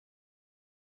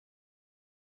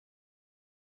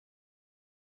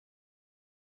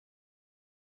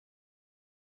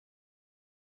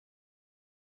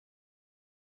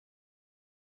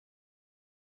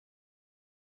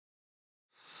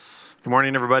Good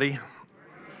morning, everybody.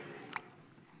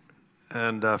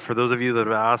 And for those of you that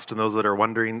have asked and those that are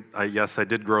wondering, yes, I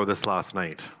did grow this last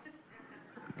night.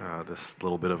 This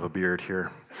little bit of a beard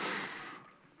here.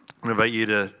 I'm going to invite you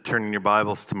to turn in your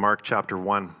Bibles to Mark chapter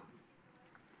 1.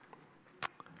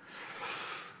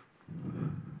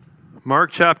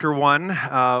 Mark chapter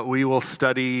 1, we will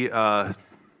study,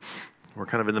 we're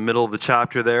kind of in the middle of the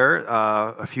chapter there,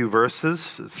 a few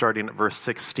verses, starting at verse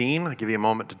 16. I'll give you a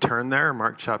moment to turn there,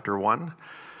 Mark chapter 1.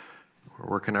 We're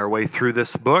working our way through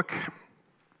this book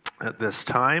at this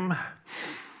time.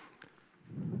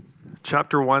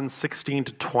 Chapter 1, 16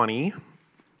 to 20,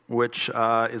 which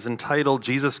is entitled,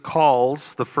 Jesus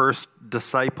Calls the First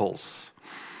Disciples.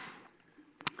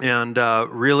 And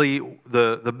really,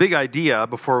 the big idea,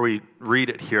 before we read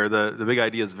it here, the big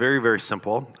idea is very, very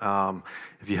simple.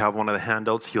 If you have one of the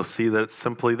handouts, you'll see that it's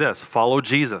simply this: follow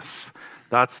Jesus.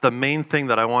 That's the main thing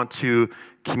that I want to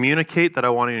communicate, that I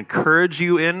want to encourage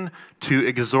you in, to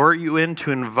exhort you in,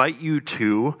 to invite you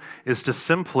to, is to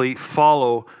simply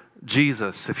follow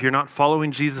Jesus. If you're not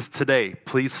following Jesus today,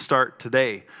 please start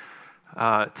today.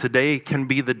 Today can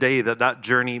be the day that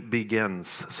journey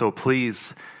begins. So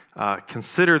please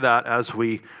consider that as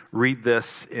we read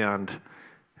this and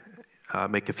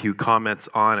make a few comments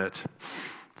on it.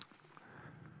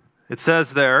 It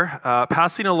says there,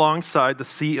 passing alongside the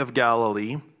Sea of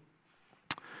Galilee,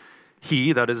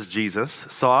 he, that is Jesus,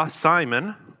 saw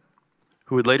Simon,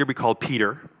 who would later be called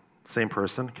Peter, same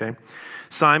person, okay?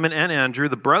 Simon and Andrew,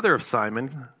 the brother of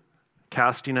Simon,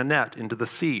 casting a net into the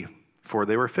sea, for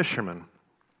they were fishermen.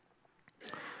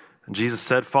 And Jesus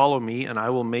said, "Follow me, and I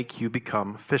will make you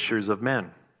become fishers of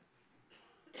men."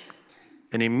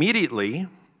 And immediately,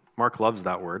 Mark loves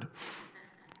that word,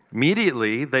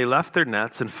 immediately they left their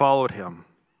nets and followed him.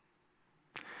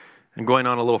 And going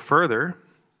on a little farther,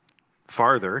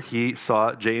 he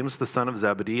saw James the son of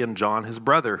Zebedee and John his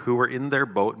brother, who were in their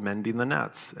boat mending the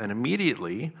nets. And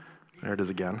immediately, there it is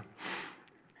again,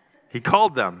 he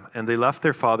called them, and they left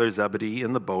their father Zebedee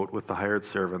in the boat with the hired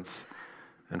servants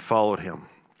and followed him.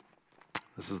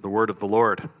 This is the word of the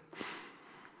Lord.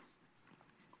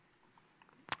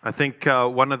 I think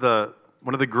one of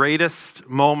the greatest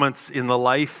moments in the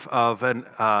life of an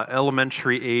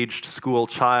elementary-aged school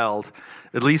child,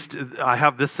 at least I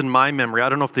have this in my memory. I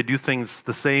don't know if they do things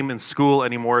the same in school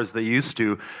anymore as they used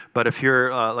to, but if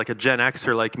you're like a Gen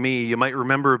Xer like me, you might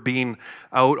remember being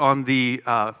out on the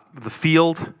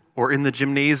field or in the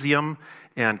gymnasium,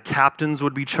 and captains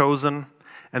would be chosen,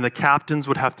 and the captains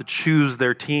would have to choose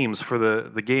their teams for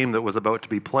the game that was about to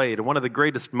be played. And one of the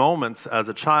greatest moments as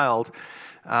a child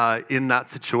in that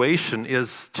situation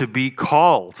is to be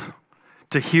called,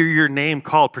 to hear your name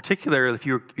called, particularly if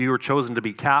you were chosen to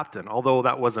be captain, although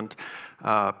that wasn't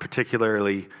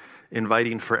particularly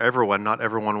inviting for everyone. Not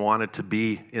everyone wanted to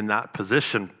be in that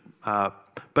position,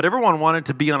 but everyone wanted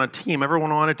to be on a team.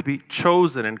 Everyone wanted to be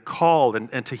chosen and called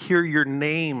and to hear your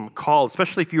name called,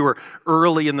 especially if you were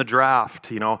early in the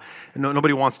draft. You know,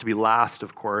 nobody wants to be last,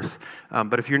 of course,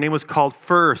 but if your name was called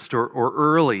first or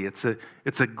early, it's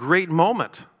a great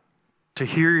moment to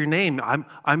hear your name.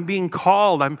 I'm being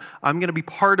called. I'm going to be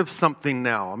part of something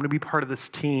now. I'm going to be part of this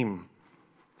team.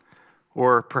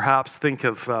 Or perhaps think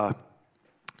of a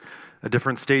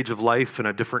different stage of life in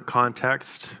a different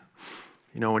context.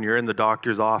 You know, when you're in the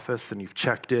doctor's office and you've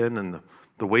checked in and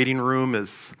the waiting room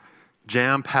is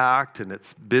jam-packed and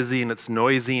it's busy and it's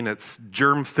noisy and it's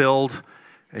germ-filled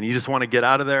and you just want to get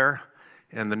out of there,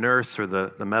 and the nurse or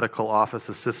the medical office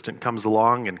assistant comes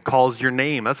along and calls your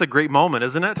name. That's a great moment,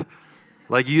 isn't it?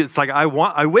 It's like I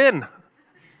win.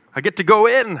 I get to go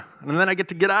in, and then I get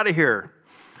to get out of here.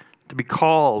 To be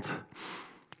called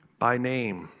by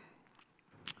name.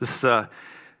 This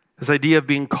idea of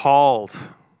being called.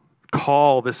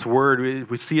 Call, this word,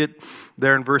 we see it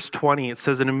there in verse 20. It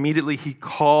says, and immediately he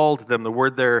called them. The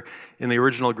word there in the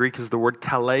original Greek is the word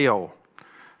kaleo.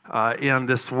 And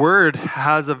this word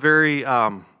has a very,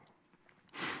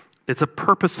 it's a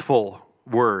purposeful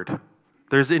word.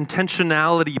 There's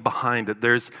intentionality behind it.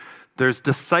 There's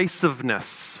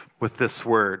decisiveness with this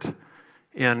word.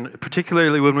 And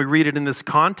particularly when we read it in this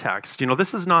context, you know,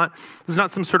 this is not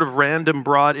some sort of random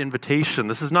broad invitation.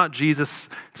 This is not Jesus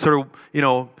sort of, you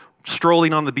know,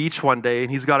 strolling on the beach one day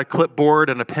and he's got a clipboard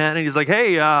and a pen and he's like,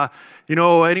 hey, you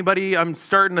know, anybody, I'm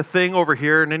starting a thing over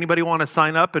here and anybody want to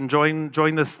sign up and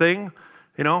join this thing?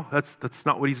 You know, that's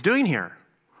not what he's doing here.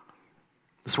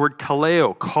 This word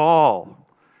kaleo, call,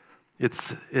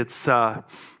 it's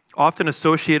often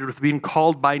associated with being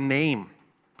called by name.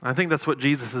 I think that's what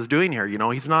Jesus is doing here. You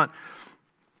know, he's not,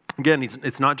 again,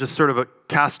 it's not just sort of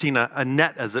casting a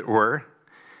net, as it were.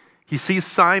 He sees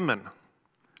Simon.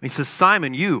 And he says,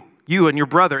 Simon, you and your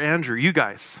brother, Andrew, you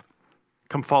guys,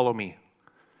 come follow me.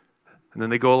 And then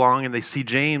they go along and they see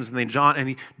James and John,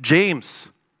 and James,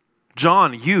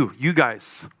 John, you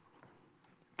guys,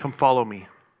 come follow me.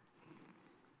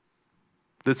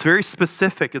 It's very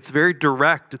specific, it's very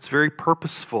direct, it's very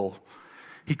purposeful.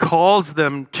 He calls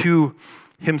them to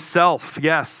himself,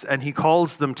 yes, and he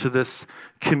calls them to this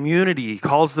community. He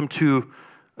calls them to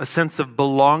a sense of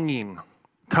belonging.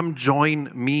 Come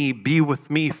join me, be with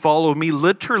me, follow me,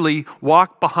 literally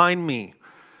walk behind me.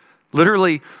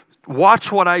 Literally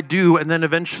watch what I do and then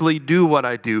eventually do what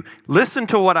I do. Listen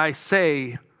to what I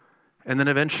say and then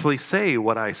eventually say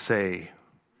what I say.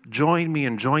 Join me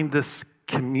and join this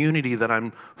community that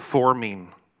I'm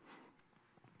forming.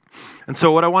 And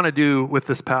so what I want to do with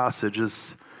this passage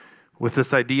is, with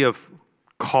this idea of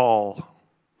call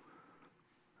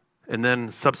and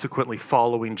then subsequently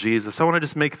following Jesus, I want to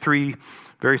just make 3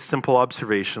 very simple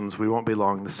observations. We won't be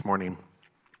long this morning.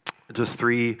 Just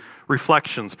 3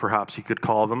 reflections, perhaps you could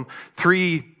call them.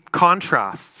 3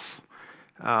 contrasts.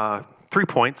 3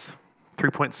 points.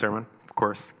 3-point sermon, of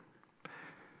course.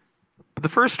 But the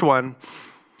first one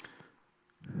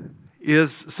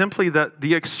is simply that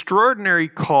the extraordinary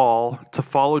call to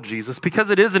follow Jesus, because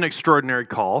it is an extraordinary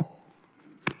call.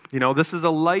 You know, this is a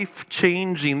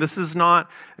life-changing, this is not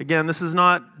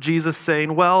Jesus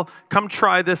saying, well, come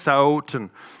try this out and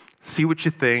see what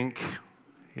you think.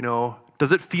 You know,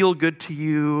 does it feel good to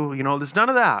you? You know, there's none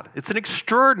of that. It's an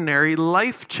extraordinary,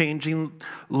 life-changing,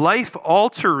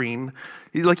 life-altering,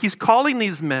 like he's calling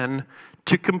these men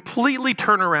to completely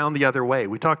turn around the other way.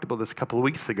 We talked about this a couple of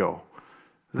weeks ago.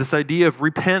 This idea of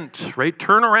repent, right?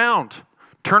 Turn around,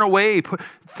 turn away,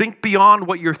 think beyond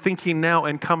what you're thinking now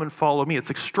and come and follow me. It's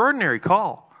an extraordinary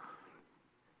call.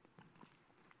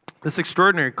 This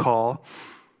extraordinary call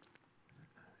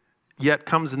yet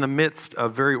comes in the midst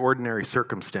of very ordinary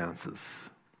circumstances.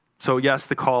 So yes,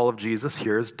 the call of Jesus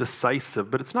here is decisive,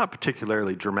 but it's not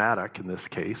particularly dramatic in this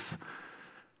case.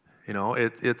 You know,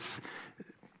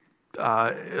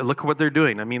 look at what they're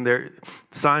doing. I mean,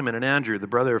 Simon and Andrew, the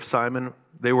brother of Simon,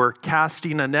 they were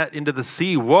casting a net into the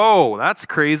sea. Whoa, that's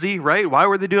crazy, right? Why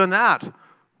were they doing that?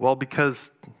 Well,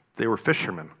 because they were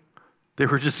fishermen. They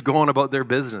were just going about their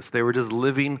business. They were just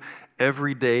living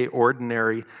everyday,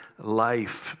 ordinary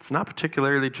life. It's not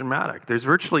particularly dramatic. There's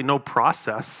virtually no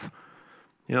process.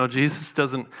 You know, Jesus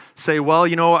doesn't say, well,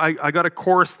 you know, I got a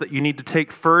course that you need to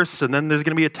take first, and then there's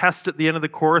going to be a test at the end of the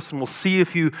course, and we'll see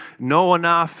if you know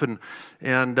enough, and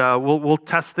we'll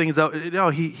test things out. You know,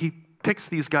 he picks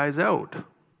these guys out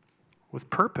with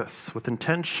purpose, with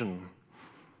intention.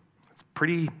 It's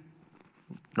pretty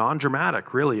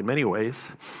non-dramatic, really, in many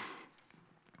ways.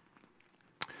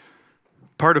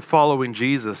 Part of following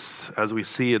Jesus, as we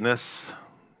see in this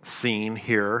scene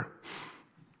here,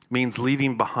 means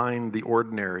leaving behind the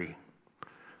ordinary,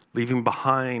 leaving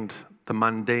behind the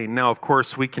mundane. Now, of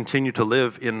course, we continue to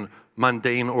live in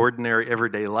mundane, ordinary,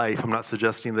 everyday life. I'm not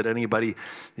suggesting that anybody,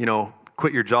 you know,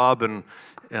 quit your job and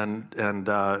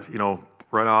you know,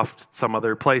 run off to some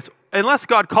other place. Unless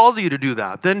God calls you to do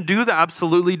that, then do that.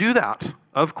 Absolutely do that.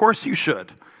 Of course you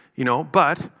should, you know.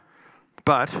 But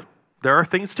there are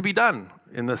things to be done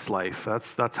in this life.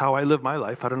 That's how I live my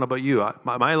life. I don't know about you.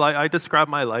 I describe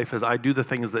my life as I do the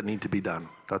things that need to be done.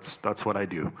 That's what I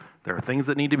do. There are things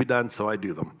that need to be done, so I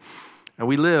do them. And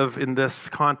we live in this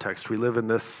context. We live in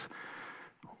this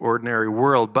ordinary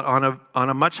world, but on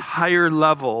a much higher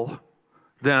level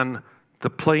than the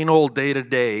plain old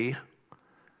day-to-day.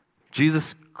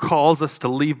 Jesus calls us to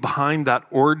leave behind that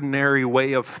ordinary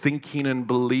way of thinking and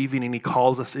believing, and he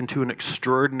calls us into an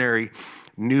extraordinary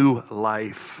new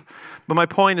life. But my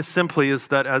point is simply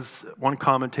that, as one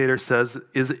commentator says,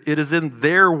 it is in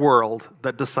their world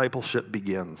that discipleship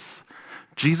begins.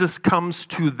 Jesus comes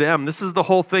to them. This is the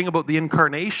whole thing about the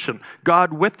incarnation.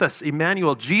 God with us,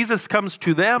 Emmanuel. Jesus comes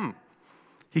to them.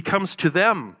 He comes to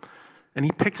them, and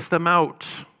he picks them out.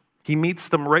 He meets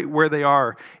them right where they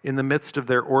are in the midst of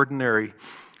their ordinary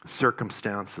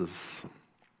circumstances.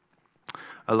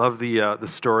 I love the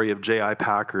story of J.I.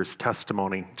 Packer's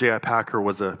testimony. J.I. Packer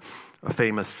was a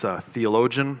famous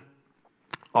theologian,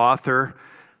 author.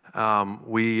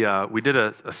 We did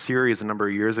a series a number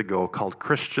of years ago called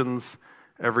Christians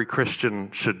Every Christian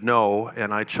Should Know,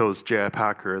 and I chose J.I.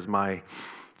 Packer as my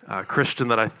Christian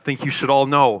that I think you should all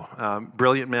know.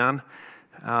 Brilliant man.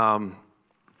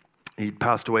 He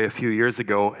passed away a few years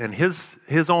ago, and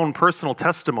his own personal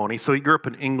testimony, so he grew up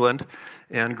in England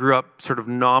and grew up sort of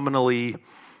nominally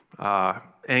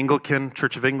Anglican,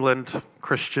 Church of England,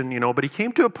 Christian, you know, but he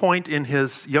came to a point in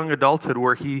his young adulthood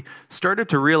where he started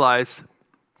to realize,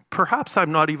 perhaps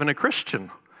I'm not even a Christian.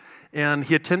 And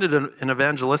he attended an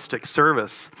evangelistic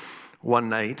service one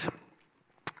night,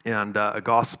 and a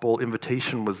gospel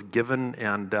invitation was given,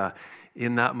 and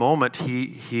in that moment,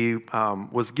 he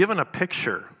was given a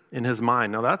picture in his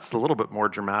mind. Now, that's a little bit more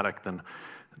dramatic than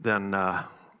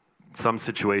some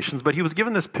situations, but he was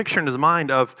given this picture in his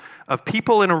mind of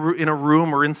people in a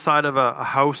room or inside of a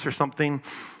house or something,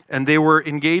 and they were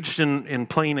engaged in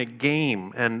playing a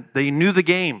game, and they knew the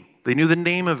game. They knew the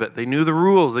name of it. They knew the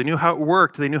rules. They knew how it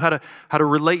worked. They knew how to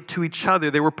relate to each other.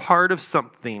 They were part of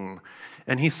something.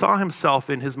 And he saw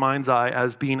himself in his mind's eye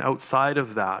as being outside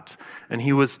of that. And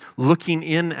he was looking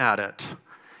in at it.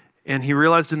 And he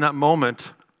realized in that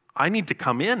moment, I need to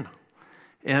come in.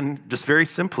 And just very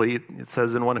simply, it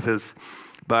says in one of his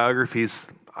biographies,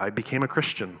 I became a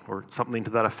Christian, or something to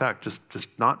that effect. Just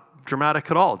not dramatic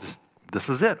at all. Just, this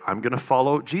is it. I'm going to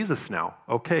follow Jesus now.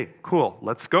 Okay, cool.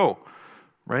 Let's go.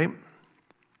 Right?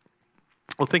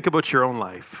 Well, think about your own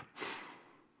life.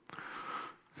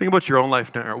 Think about your own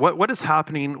life now. What is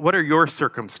happening? What are your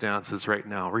circumstances right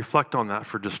now? Reflect on that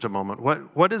for just a moment.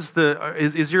 What is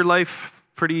is your life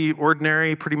pretty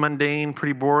ordinary, pretty mundane,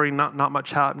 pretty boring, not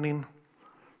much happening?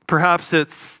 Perhaps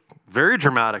it's very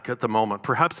dramatic at the moment.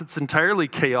 Perhaps it's entirely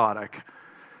chaotic.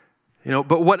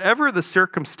 But whatever the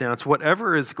circumstance,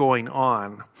 whatever is going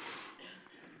on,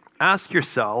 ask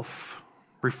yourself,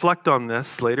 reflect on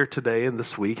this later today and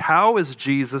this week, how is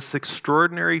Jesus'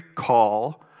 extraordinary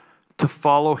call to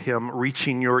follow him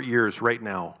reaching your ears right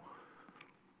now?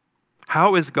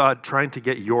 How is God trying to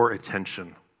get your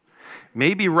attention?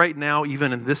 Maybe right now,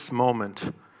 even in this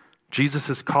moment, Jesus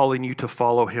is calling you to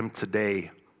follow him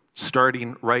today,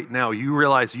 starting right now. You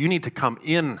realize you need to come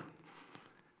in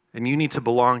and you need to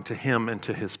belong to him and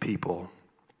to his people.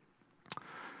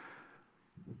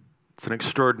 It's an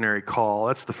extraordinary call.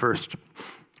 That's the first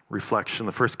reflection,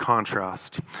 the first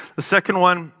contrast. The second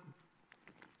one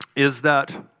is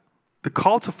that the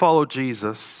call to follow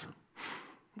Jesus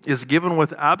is given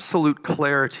with absolute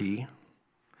clarity,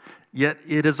 yet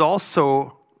it is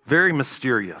also very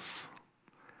mysterious.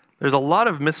 There's a lot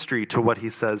of mystery to what he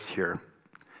says here.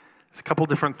 There's a couple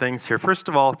different things here. First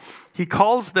of all, he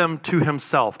calls them to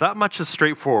himself. That much is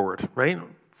straightforward, right?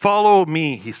 Follow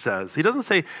me, he says. He doesn't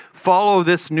say, follow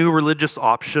this new religious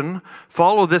option,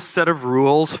 follow this set of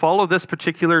rules, follow this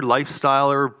particular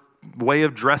lifestyle or way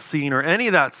of dressing or any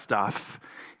of that stuff.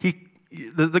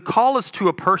 The call is to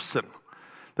a person.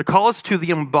 The call is to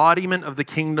the embodiment of the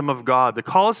kingdom of God. The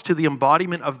call is to the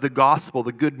embodiment of the gospel,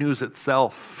 the good news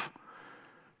itself.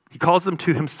 He calls them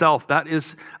to himself. That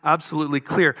is absolutely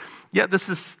clear. Yet this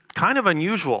is kind of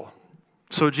unusual.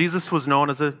 So Jesus was known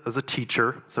as a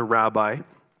teacher, as a rabbi.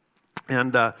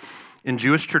 And in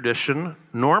Jewish tradition,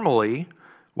 normally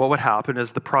what would happen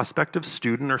is the prospective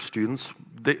student or students,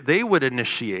 they would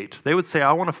initiate. They would say,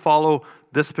 I want to follow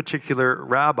this particular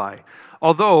rabbi.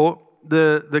 Although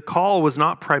the call was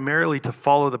not primarily to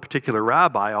follow the particular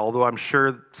rabbi, although I'm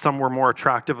sure some were more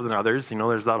attractive than others.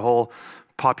 There's that whole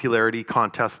popularity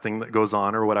contest thing that goes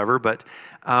on or whatever. But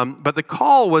the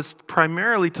call was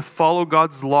primarily to follow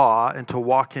God's law and to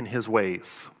walk in his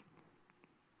ways.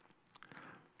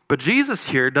 But Jesus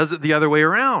here does it the other way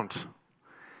around.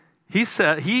 He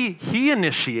said he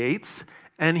initiates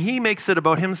and he makes it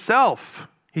about himself.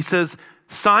 He says,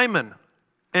 Simon,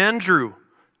 Andrew,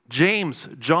 James,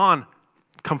 John,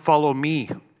 come follow me.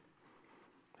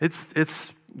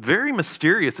 It's very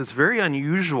mysterious. It's very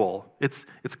unusual. It's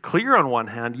clear on one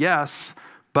hand, yes,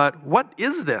 but what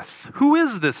is this? Who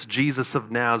is this Jesus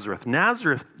of Nazareth?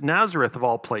 Nazareth of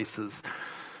all places.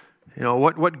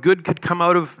 What good could come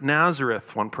out of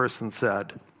Nazareth, one person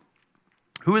said.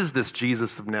 Who is this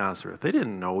Jesus of Nazareth? They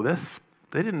didn't know this.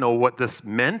 They didn't know what this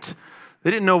meant. They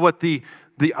didn't know what the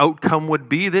outcome would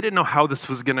be. They didn't know how this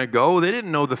was going to go. They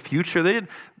didn't know the future.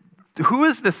 Who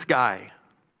is this guy?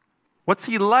 What's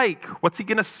he like? What's he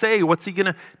going to say? What's he going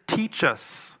to teach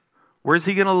us? Where's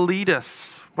he going to lead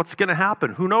us? What's going to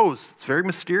happen? Who knows? It's very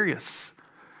mysterious.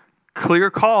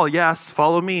 Clear call, yes,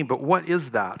 follow me, but what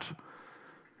is that?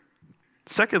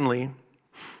 Secondly,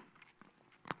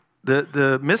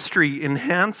 the mystery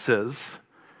enhances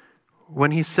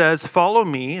when he says, follow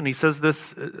me, and he says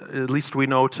this, at least we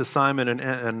know, to Simon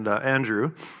and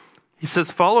Andrew. He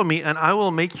says, follow me, and I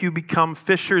will make you become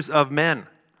fishers of men.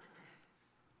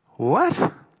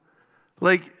 What?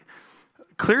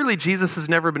 Clearly Jesus has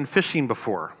never been fishing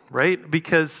before, right?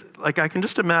 Because, I can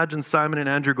just imagine Simon and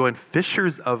Andrew going,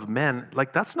 fishers of men.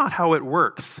 That's not how it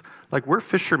works. We're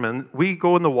fishermen. We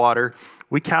go in the water,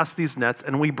 we cast these nets,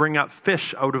 and we bring up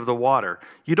fish out of the water.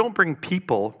 You don't bring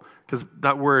people, because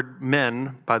that word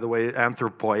men, by the way,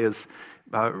 anthropoi, is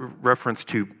reference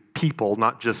to people,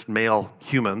 not just male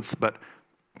humans, but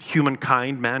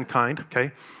humankind, mankind,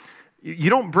 okay? You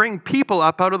don't bring people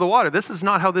up out of the water. This is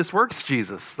not how this works,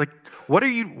 Jesus. Like, what are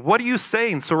you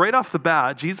saying? So right off the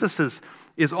bat, Jesus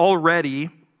is already,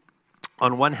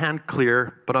 on one hand,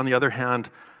 clear, but on the other hand,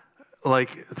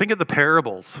 like, think of the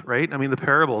parables, right? I mean, the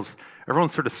parables,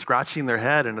 everyone's sort of scratching their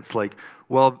head, and it's like,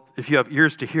 well, if you have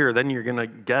ears to hear, then you're going to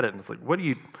get it. And it's like,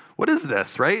 what is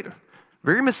this, right?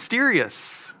 Very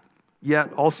mysterious,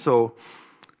 yet also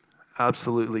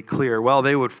absolutely clear. Well,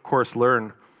 they would, of course,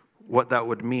 learn what that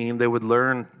would mean. They would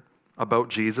learn about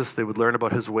Jesus. They would learn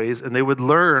about his ways, and they would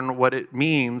learn what it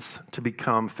means to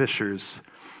become fishers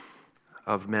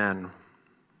of men.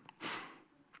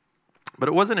 But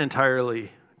it wasn't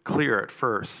entirely clear at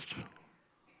first.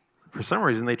 For some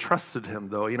reason, they trusted him,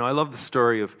 though. You know, I love the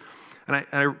story of, and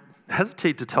I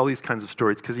hesitate to tell these kinds of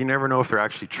stories because you never know if they're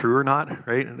actually true or not,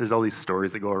 right? There's all these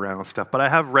stories that go around and stuff. But I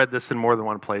have read this in more than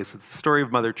one place. It's the story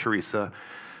of Mother Teresa.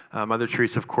 Mother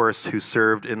Teresa, of course, who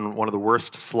served in one of the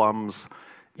worst slums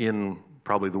in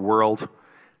probably the world,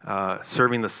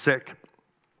 serving the sick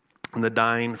and the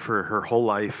dying for her whole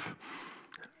life.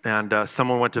 And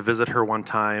someone went to visit her one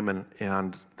time,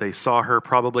 and they saw her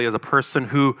probably as a person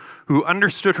who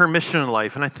understood her mission in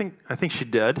life. And I think she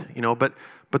did, you know, but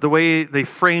the way they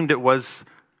framed it was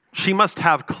she must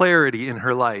have clarity in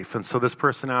her life. And so this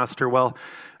person asked her, well,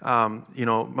 you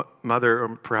know, mother,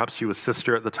 or perhaps she was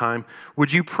sister at the time,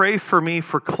 would you pray for me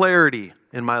for clarity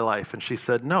in my life? And she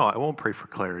said, no, I won't pray for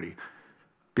clarity.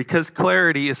 Because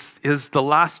clarity is the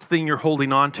last thing you're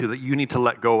holding on to that you need to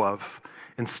let go of.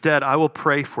 Instead, I will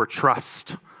pray for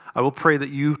trust. I will pray that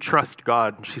you trust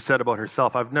God. And she said about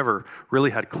herself, I've never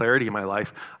really had clarity in my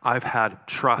life. I've had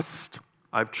trust.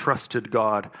 I've trusted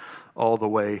God all the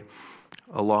way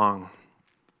along.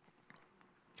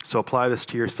 So apply this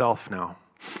to yourself now.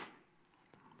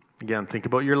 Again, think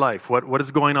about your life. What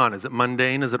is going on? Is it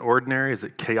mundane? Is it ordinary? Is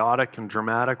it chaotic and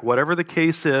dramatic? Whatever the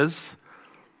case is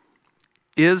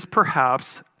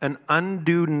perhaps an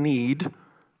undue need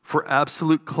for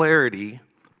absolute clarity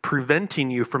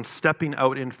preventing you from stepping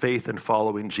out in faith and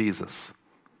following Jesus.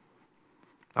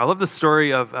 I love the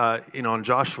story of, in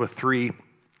Joshua 3,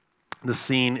 the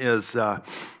scene is the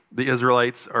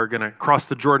Israelites are going to cross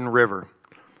the Jordan River.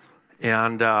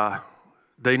 And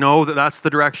they know that that's the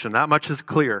direction. That much is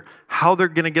clear. How they're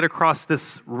going to get across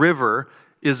this river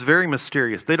is very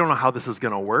mysterious. They don't know how this is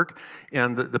going to work.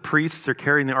 And the priests are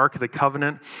carrying the Ark of the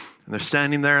Covenant, and they're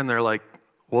standing there, and they're like,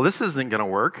 well, this isn't going to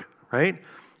work, right?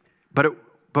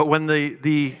 But when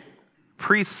the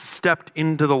priests stepped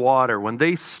into the water, when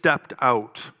they stepped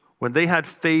out, when they had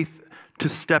faith to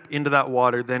step into that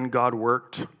water, then God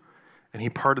worked, and he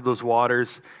parted those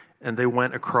waters, and they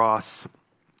went across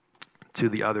to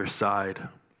the other side.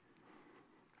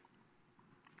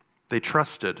 They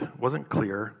trusted. It wasn't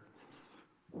clear.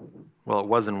 Well, it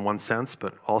was in one sense,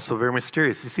 but also very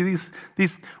mysterious. You see,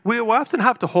 these we often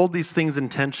have to hold these things in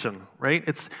tension, right?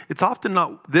 It's often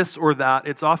not this or that.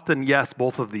 It's often, yes,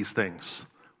 both of these things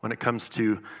when it comes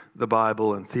to the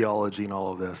Bible and theology and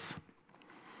all of this.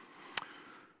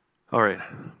 All right,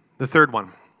 the third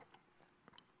one.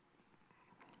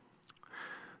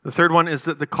 The third one is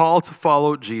that the call to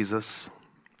follow Jesus,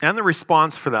 and the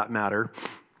response for that matter,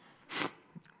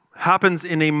 happens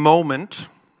in a moment,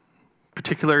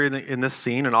 particularly in this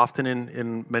scene and often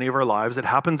in many of our lives. It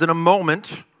happens in a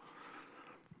moment,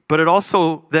 but it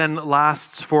also then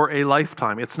lasts for a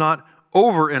lifetime. It's not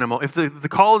over in a moment. If the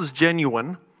call is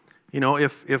genuine,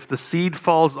 if the seed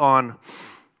falls on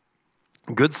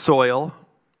good soil,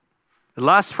 it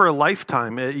lasts for a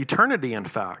lifetime, eternity in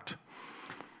fact.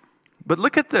 But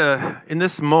look at in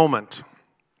this moment,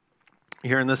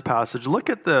 here in this passage, look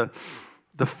at the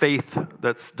faith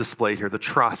that's displayed here, the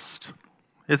trust.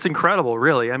 It's incredible,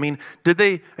 really. I mean, did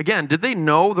they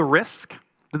know the risk?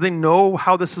 Did they know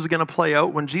how this was going to play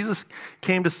out? When Jesus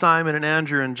came to Simon and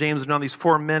Andrew and James and all these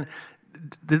four men,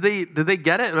 did they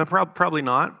get it? Probably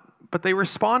not, but they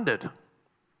responded.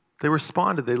 They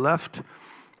responded. They left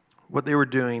what they were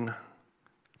doing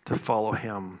to follow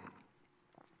him.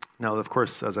 Now, of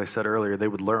course, as I said earlier, they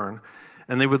would learn.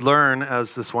 And they would learn,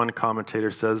 as this one commentator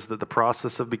says, that the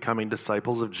process of becoming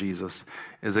disciples of Jesus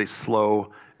is a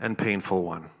slow and painful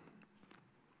one.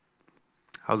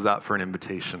 How's that for an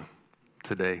invitation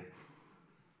today?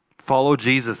 Follow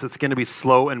Jesus. It's going to be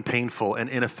slow and painful and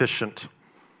inefficient.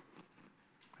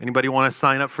 Anybody want to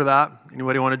sign up for that?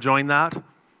 Anybody want to join that?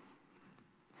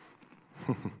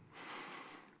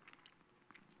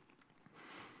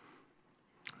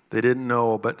 They didn't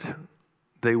know, but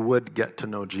they would get to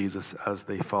know Jesus as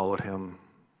they followed him.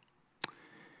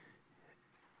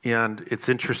 And it's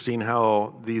interesting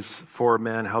how these four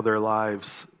men, how their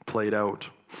lives played out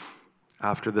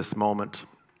after this moment.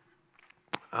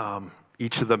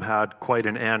 Each of them had quite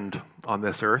an end on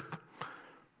this earth.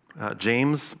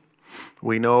 James,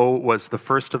 we know, was the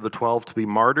first of the 12 to be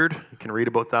martyred. You can read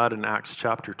about that in Acts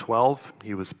chapter 12.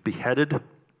 He was beheaded,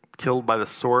 killed by the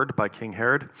sword by King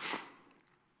Herod.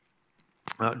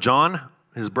 John,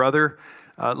 his brother,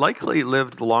 likely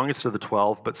lived the longest of the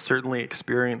 12, but certainly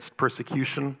experienced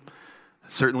persecution,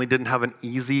 certainly didn't have an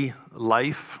easy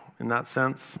life in that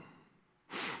sense.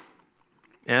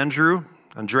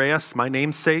 Andreas, my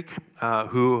namesake,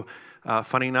 who,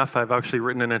 funny enough, I've actually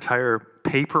written an entire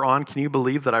paper on. Can you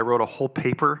believe that I wrote a whole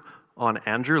paper on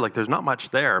Andrew? Like, there's not much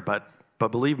there, but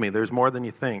believe me, there's more than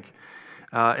you think.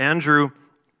 Andrew,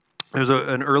 there's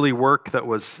an early work that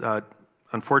was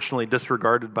unfortunately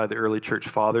disregarded by the early church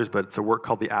fathers, but it's a work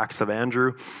called the Acts of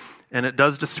Andrew. And it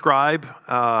does describe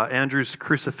Andrew's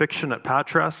crucifixion at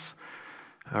Patras,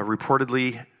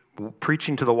 reportedly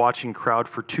preaching to the watching crowd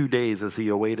for 2 days as he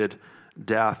awaited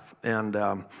death. And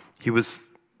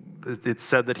it's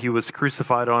said that he was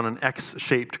crucified on an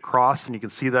X-shaped cross, and you can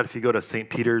see that if you go to St.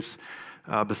 Peter's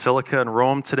Basilica in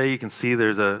Rome today. You can see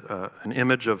there's an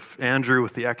image of Andrew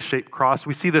with the X-shaped cross.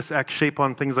 We see this X shape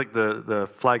on things like the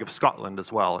flag of Scotland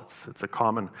as well. It's a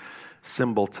common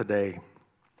symbol today.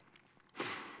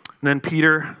 And then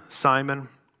Peter, Simon,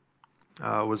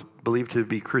 was believed to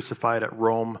be crucified at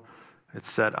Rome. It's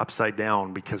said upside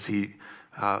down because he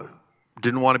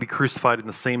didn't want to be crucified in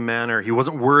the same manner. He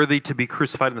wasn't worthy to be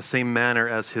crucified in the same manner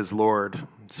as his Lord.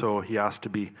 So he asked to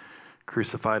be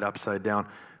crucified upside down.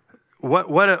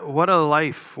 What a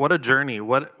life, what a journey,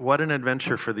 what an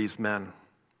adventure for these men.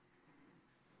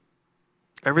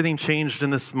 Everything changed in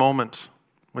this moment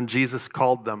when Jesus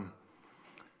called them.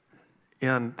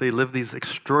 And they lived these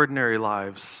extraordinary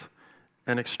lives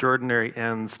and extraordinary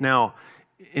ends. Now,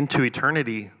 into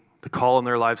eternity, the call in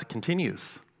their lives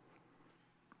continues.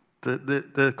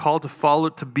 The call to follow,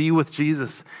 to be with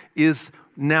Jesus, is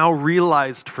now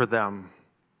realized for them.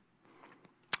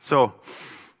 So,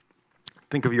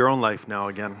 think of your own life now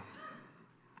again.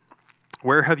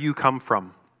 Where have you come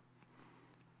from?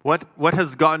 What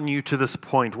has gotten you to this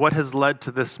point? What has led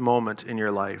to this moment in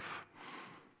your life?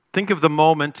 Think of the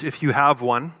moment, if you have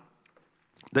one,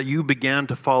 that you began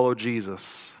to follow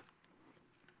Jesus.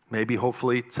 Maybe,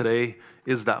 hopefully, today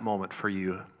is that moment for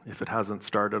you, if it hasn't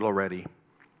started already.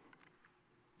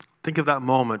 Think of that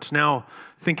moment. Now,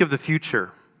 think of the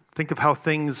future. Think of how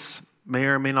things may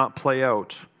or may not play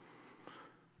out.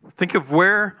 Think of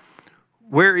where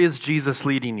is Jesus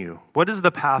leading you? What is the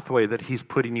pathway that he's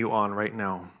putting you on right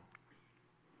now?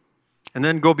 And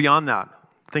then go beyond that.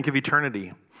 Think of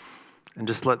eternity. And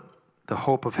just let the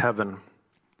hope of heaven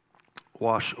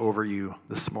wash over you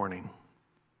this morning.